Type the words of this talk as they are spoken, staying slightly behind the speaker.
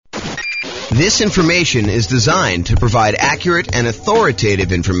This information is designed to provide accurate and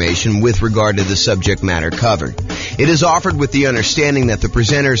authoritative information with regard to the subject matter covered. It is offered with the understanding that the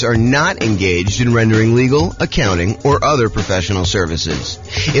presenters are not engaged in rendering legal, accounting, or other professional services.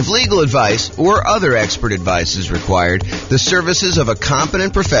 If legal advice or other expert advice is required, the services of a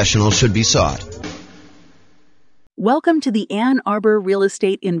competent professional should be sought. Welcome to the Ann Arbor Real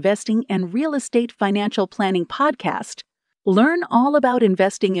Estate Investing and Real Estate Financial Planning Podcast. Learn all about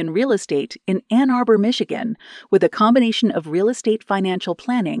investing in real estate in Ann Arbor, Michigan, with a combination of real estate financial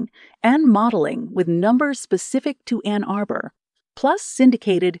planning and modeling with numbers specific to Ann Arbor, plus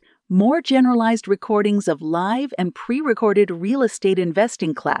syndicated, more generalized recordings of live and pre-recorded real estate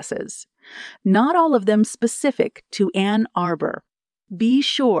investing classes, not all of them specific to Ann Arbor. Be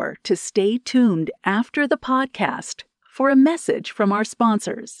sure to stay tuned after the podcast for a message from our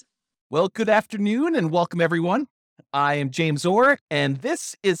sponsors. Well, good afternoon and welcome everyone. I am James Orr, and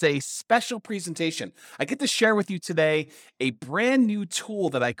this is a special presentation. I get to share with you today a brand new tool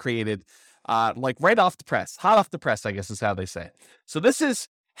that I created, right off the press, hot off the press, I guess is how they say it. So this is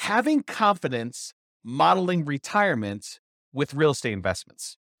having confidence modeling retirement with real estate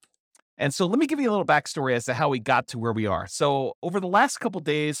investments. And so let me give you a little backstory as to how we got to where we are. So over the last couple of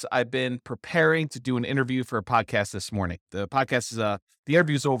days, I've been preparing to do an interview for a podcast this morning. The podcast is, the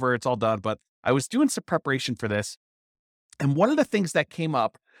interview's over, it's all done, but I was doing some preparation for this. And one of the things that came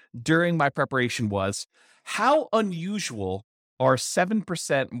up during my preparation was how unusual are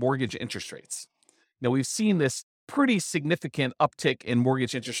 7% mortgage interest rates. Now, we've seen this pretty significant uptick in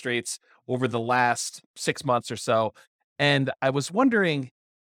mortgage interest rates over the last 6 months or so. And I was wondering,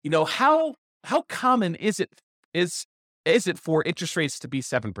 how common is it for interest rates to be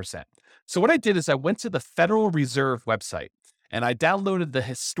 7%? So what I did is I went to the Federal Reserve website and I downloaded the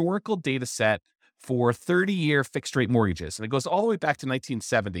historical data set for 30-year fixed-rate mortgages. And it goes all the way back to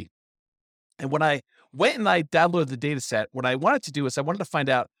 1970. And when I went and I downloaded the data set, what I wanted to do is I wanted to find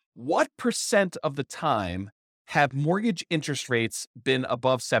out what percent of the time have mortgage interest rates been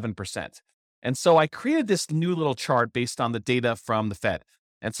above 7%. And so I created this new little chart based on the data from the Fed.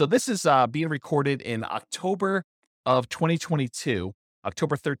 And so this is being recorded in October of 2022,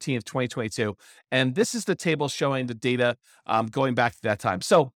 October 13th, 2022. And this is the table showing the data going back to that time.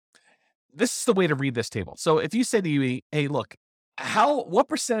 So this is the way to read this table. So if you say to me, hey, look, what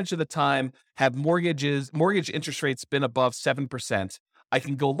percentage of the time have mortgage interest rates been above 7%? I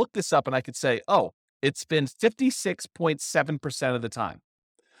can go look this up and I could say, oh, it's been 56.7% of the time.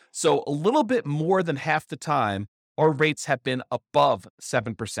 So a little bit more than half the time, our rates have been above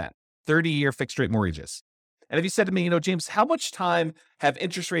 7%, 30-year fixed rate mortgages. And if you said to me, James, how much time have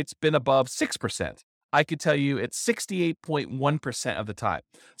interest rates been above 6%? I could tell you it's 68.1% of the time.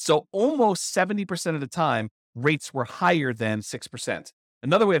 So almost 70% of the time, rates were higher than 6%.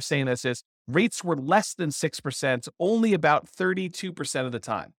 Another way of saying this is rates were less than 6%, only about 32% of the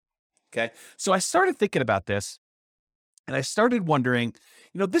time. Okay. So I started thinking about this and I started wondering,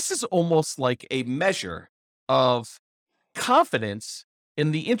 this is almost like a measure of confidence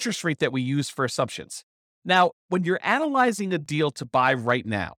in the interest rate that we use for assumptions. Now, when you're analyzing a deal to buy right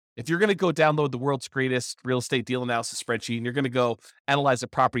now, if you're going to go download the world's greatest real estate deal analysis spreadsheet and you're going to go analyze a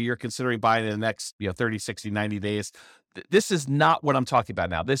property you're considering buying in the next 30, 60, 90 days, this is not what I'm talking about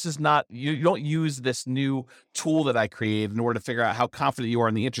now. This is not, you don't use this new tool that I created in order to figure out how confident you are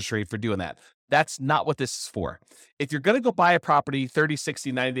in the interest rate for doing that. That's not what this is for. If you're going to go buy a property 30,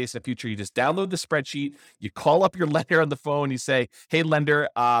 60, 90 days in the future, you just download the spreadsheet, you call up your lender on the phone, you say, hey, lender,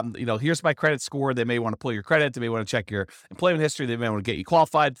 here's my credit score. They may want to pull your credit. They may want to check your employment history. They may want to get you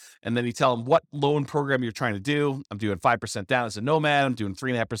qualified. And then you tell them what loan program you're trying to do. I'm doing 5% down as a nomad. I'm doing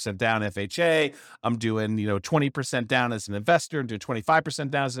 3.5% down FHA. I'm doing, 20% down as an investor. I'm doing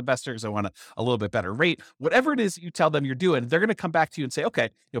 25% down as an investor because I want a little bit better rate. Whatever it is you tell them you're doing, they're going to come back to you and say,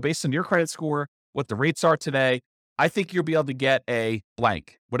 okay, based on your credit score, what the rates are today, I think you'll be able to get a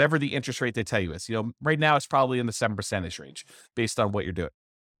blank, whatever the interest rate they tell you is. Right now it's probably in the 7% range based on what you're doing.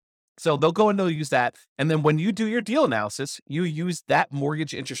 So they'll go and they'll use that. And then when you do your deal analysis, you use that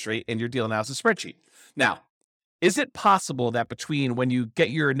mortgage interest rate in your deal analysis spreadsheet. Now, is it possible that between when you get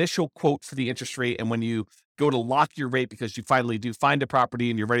your initial quote for the interest rate and when you go to lock your rate because you finally do find a property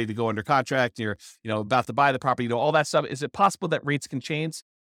and you're ready to go under contract and you're about to buy the property, all that stuff, is it possible that rates can change?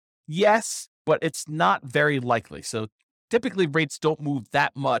 Yes, but it's not very likely. So typically rates don't move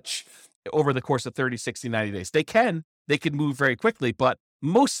that much over the course of 30, 60, 90 days. They can move very quickly, but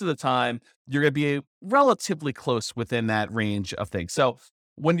most of the time you're going to be relatively close within that range of things. So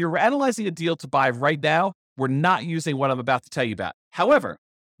when you're analyzing a deal to buy right now, we're not using what I'm about to tell you about. However,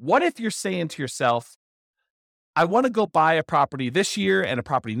 what if you're saying to yourself, I want to go buy a property this year and a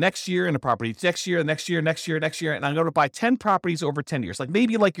property next year and a property next year, next year, next year, next year. And I'm going to buy 10 properties over 10 years. Like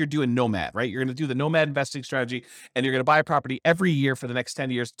maybe like you're doing nomad, right? You're going to do the nomad investing strategy and you're going to buy a property every year for the next 10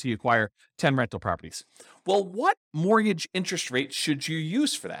 years until you acquire 10 rental properties. Well, what mortgage interest rate should you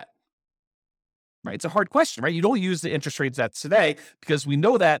use for that? Right? It's a hard question, right? You don't use the interest rates that's today because we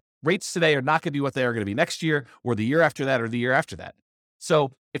know that rates today are not going to be what they are going to be next year or the year after that or the year after that.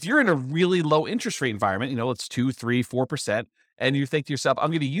 So if you're in a really low interest rate environment, it's 2, 3, 4%, and you think to yourself, I'm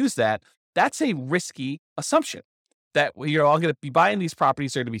going to use that, that's a risky assumption that, I'm going to be buying these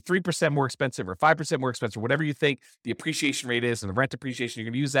properties. They're going to be 3% more expensive or 5% more expensive, whatever you think the appreciation rate is and the rent appreciation, you're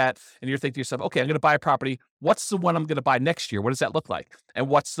going to use that. And you're thinking to yourself, okay, I'm going to buy a property. What's the one I'm going to buy next year? What does that look like? And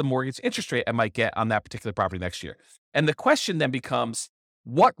what's the mortgage interest rate I might get on that particular property next year? And the question then becomes,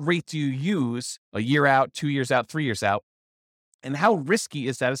 what rate do you use a year out, 2 years out, 3 years out? And how risky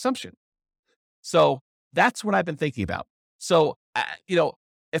is that assumption? So that's what I've been thinking about. So,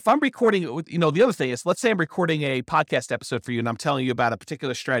 if I'm recording, the other thing is, let's say I'm recording a podcast episode for you and I'm telling you about a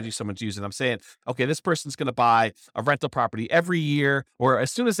particular strategy someone's using. I'm saying, okay, this person's going to buy a rental property every year, or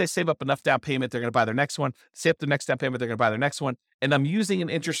as soon as they save up enough down payment, they're going to buy their next one. Save up the next down payment, they're going to buy their next one. And I'm using an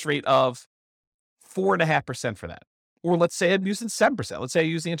interest rate of 4.5% for that. Or let's say I'm using 7%. Let's say I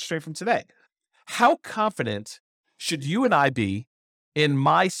use the interest rate from today. How confident should you and I be in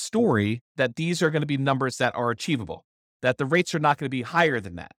my story that these are going to be numbers that are achievable, that the rates are not going to be higher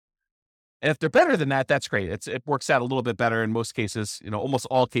than that? And if they're better than that, that's great. It works out a little bit better in most cases, almost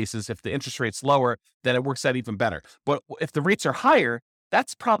all cases. If the interest rate's lower, then it works out even better. But if the rates are higher,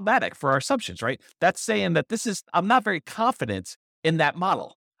 that's problematic for our assumptions, right? That's saying that I'm not very confident in that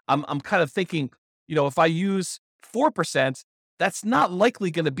model. I'm kind of thinking, if I use 4%, that's not likely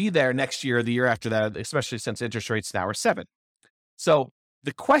going to be there next year or the year after that, especially since interest rates now are 7%. So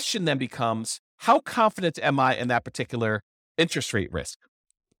the question then becomes, how confident am I in that particular interest rate risk?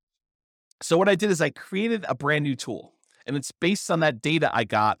 So what I did is I created a brand new tool, and it's based on that data I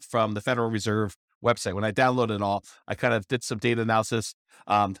got from the Federal Reserve website. When I downloaded it all, I kind of did some data analysis,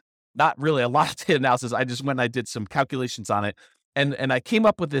 not really a lot of data analysis. I just went and I did some calculations on it. And I came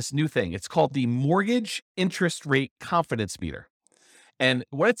up with this new thing. It's called the Mortgage Interest Rate Confidence Meter. And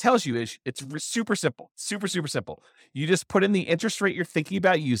what it tells you is it's super simple, super, super simple. You just put in the interest rate you're thinking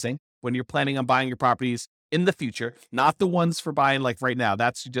about using when you're planning on buying your properties in the future, not the ones for buying like right now.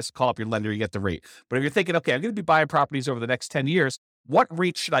 That's, you just call up your lender, you get the rate. But if you're thinking, okay, I'm going to be buying properties over the next 10 years, what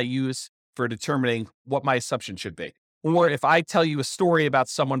rate should I use for determining what my assumption should be? Or if I tell you a story about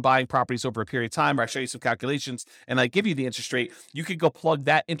someone buying properties over a period of time, or I show you some calculations and I give you the interest rate, you could go plug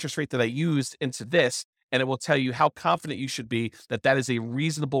that interest rate that I used into this, and it will tell you how confident you should be that that is a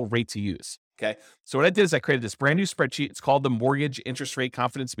reasonable rate to use. Okay. So what I did is I created this brand new spreadsheet. It's called the Mortgage Interest Rate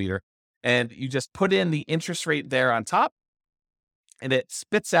Confidence Meter. And you just put in the interest rate there on top, and it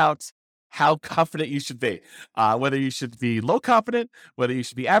spits out how confident you should be, whether you should be low confident, whether you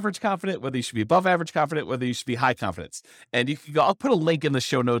should be average confident, whether you should be above average confident, whether you should be high confidence. And you can go, I'll put a link in the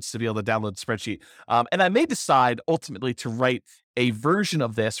show notes to be able to download the spreadsheet. And I may decide ultimately to write a version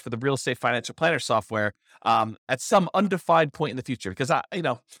of this for the Real Estate Financial Planner software at some undefined point in the future, because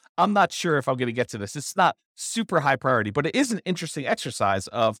I'm not sure if I'm going to get to this. It's not super high priority, but it is an interesting exercise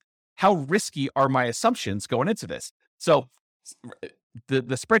of how risky are my assumptions going into this. So the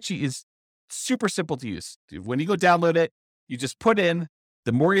spreadsheet is super simple to use. When you go download it, you just put in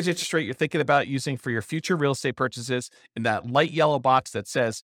the mortgage interest rate you're thinking about using for your future real estate purchases in that light yellow box that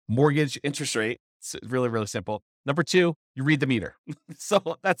says mortgage interest rate. It's really, really simple. Number 2, you read the meter.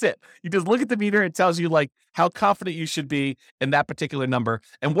 So that's it. You just look at the meter. It tells you like how confident you should be in that particular number.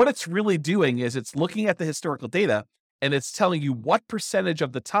 And what it's really doing is it's looking at the historical data, and it's telling you what percentage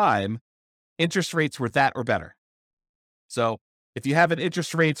of the time interest rates were that or better. So if you have an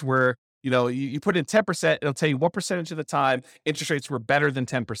interest rates where, you put in 10%, it'll tell you what percentage of the time interest rates were better than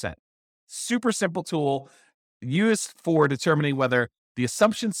 10%. Super simple tool used for determining whether the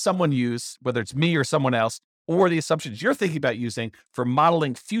assumptions someone used, whether it's me or someone else, or the assumptions you're thinking about using for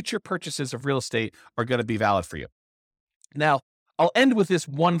modeling future purchases of real estate are going to be valid for you. Now, I'll end with this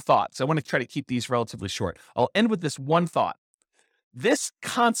one thought. So I want to try to keep these relatively short. I'll end with this one thought. This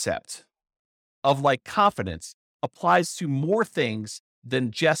concept of like confidence applies to more things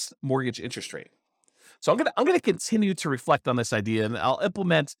than just mortgage interest rate. So I'm going to continue to reflect on this idea, and I'll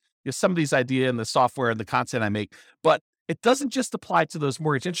implement some of these ideas in the software and the content I make, but it doesn't just apply to those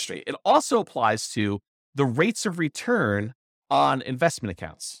mortgage interest rate. It also applies to the rates of return on investment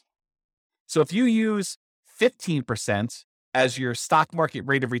accounts. So if you use 15% as your stock market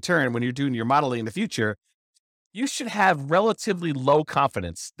rate of return when you're doing your modeling in the future, you should have relatively low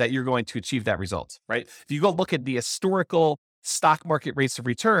confidence that you're going to achieve that result, right? If you go look at the historical stock market rates of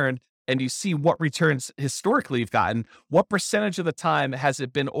return and you see what returns historically you've gotten, what percentage of the time has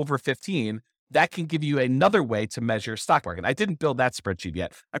it been over 15? That can give you another way to measure stock market. I didn't build that spreadsheet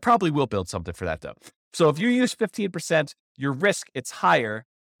yet. I probably will build something for that though. So if you use 15%, your risk, it's higher.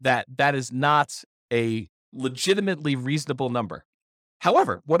 That is not a legitimately reasonable number.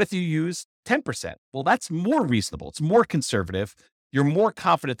 However, what if you use 10%? Well, that's more reasonable. It's more conservative. You're more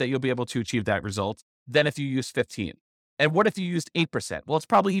confident that you'll be able to achieve that result than if you use 15. And what if you used 8%? Well, it's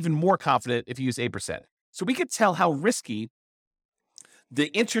probably even more confident if you use 8%. So we could tell how risky the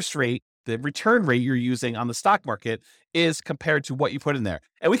interest rate, the return rate you're using on the stock market is compared to what you put in there.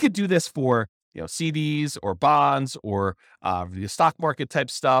 And we could do this for CDs or bonds or the stock market type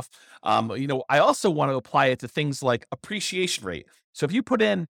stuff. I also want to apply it to things like appreciation rate. So if you put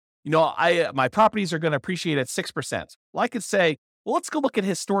in, my properties are going to appreciate at 6%. Well, I could say, well, let's go look at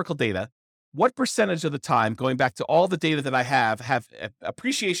historical data. What percentage of the time, going back to all the data that I have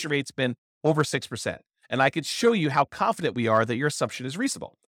appreciation rates been over 6%? And I could show you how confident we are that your assumption is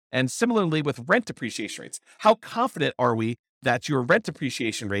reasonable. And similarly with rent appreciation rates, how confident are we that your rent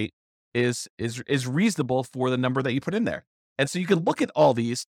appreciation rate is reasonable for the number that you put in there? And so you can look at all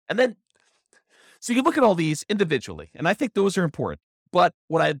these so you can look at all these individually. And I think those are important. But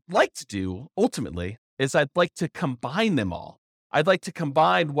what I'd like to do ultimately is I'd like to combine them all. I'd like to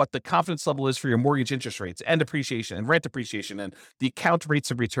combine what the confidence level is for your mortgage interest rates and appreciation and rent appreciation and the account rates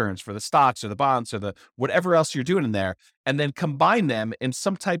of returns for the stocks or the bonds or the whatever else you're doing in there, and then combine them in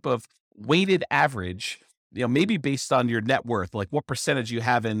some type of weighted average, maybe based on your net worth, like what percentage you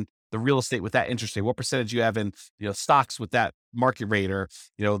have in the real estate with that interest rate, what percentage you have in stocks with that market rate, or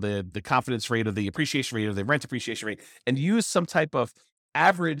the confidence rate or the appreciation rate or the rent appreciation rate, and use some type of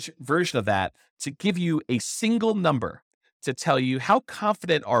average version of that to give you a single number to tell you how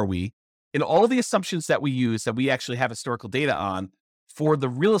confident are we in all the assumptions that we use, that we actually have historical data on for the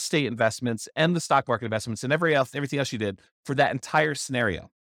real estate investments and the stock market investments and everything else you did for that entire scenario.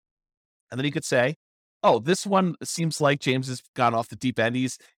 And then you could say, oh, this one seems like James has gone off the deep end.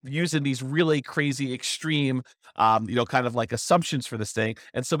 He's using these really crazy, extreme, kind of like assumptions for this thing.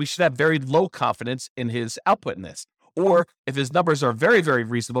 And so we should have very low confidence in his output in this. Or if his numbers are very, very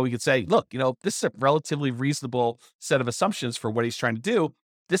reasonable, we could say, look, this is a relatively reasonable set of assumptions for what he's trying to do.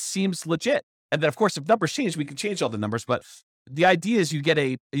 This seems legit. And then, of course, if numbers change, we can change all the numbers. But the idea is you get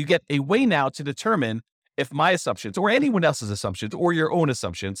a way now to determine if my assumptions or anyone else's assumptions or your own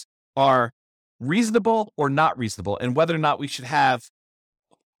assumptions are reasonable or not reasonable, and whether or not we should have,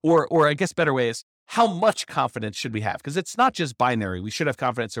 or I guess better way is, how much confidence should we have? Because it's not just binary. We should have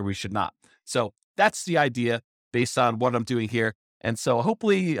confidence or we should not. So that's the idea based on what I'm doing here. And so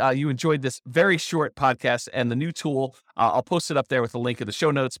hopefully you enjoyed this very short podcast and the new tool. I'll post it up there with a link in the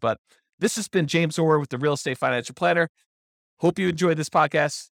show notes. But this has been James Orr with the Real Estate Financial Planner. Hope you enjoyed this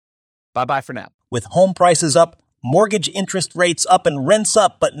podcast. Bye-bye for now. With home prices up, mortgage interest rates up, and rents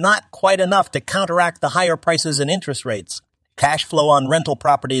up, but not quite enough to counteract the higher prices and interest rates. Cash flow on rental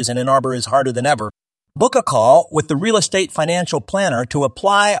properties in Ann Arbor is harder than ever. Book a call with the Real Estate Financial Planner to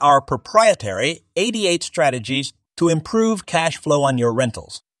apply our proprietary 88 strategies to improve cash flow on your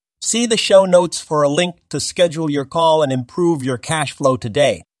rentals. See the show notes for a link to schedule your call and improve your cash flow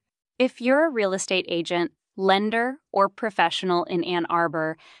today. If you're a real estate agent, lender, or professional in Ann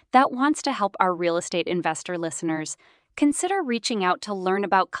Arbor that wants to help our real estate investor listeners, consider reaching out to learn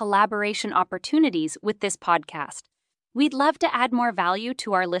about collaboration opportunities with this podcast. We'd love to add more value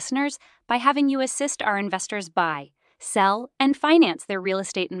to our listeners by having you assist our investors buy, sell, and finance their real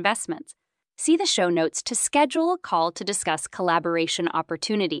estate investments. See the show notes to schedule a call to discuss collaboration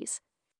opportunities.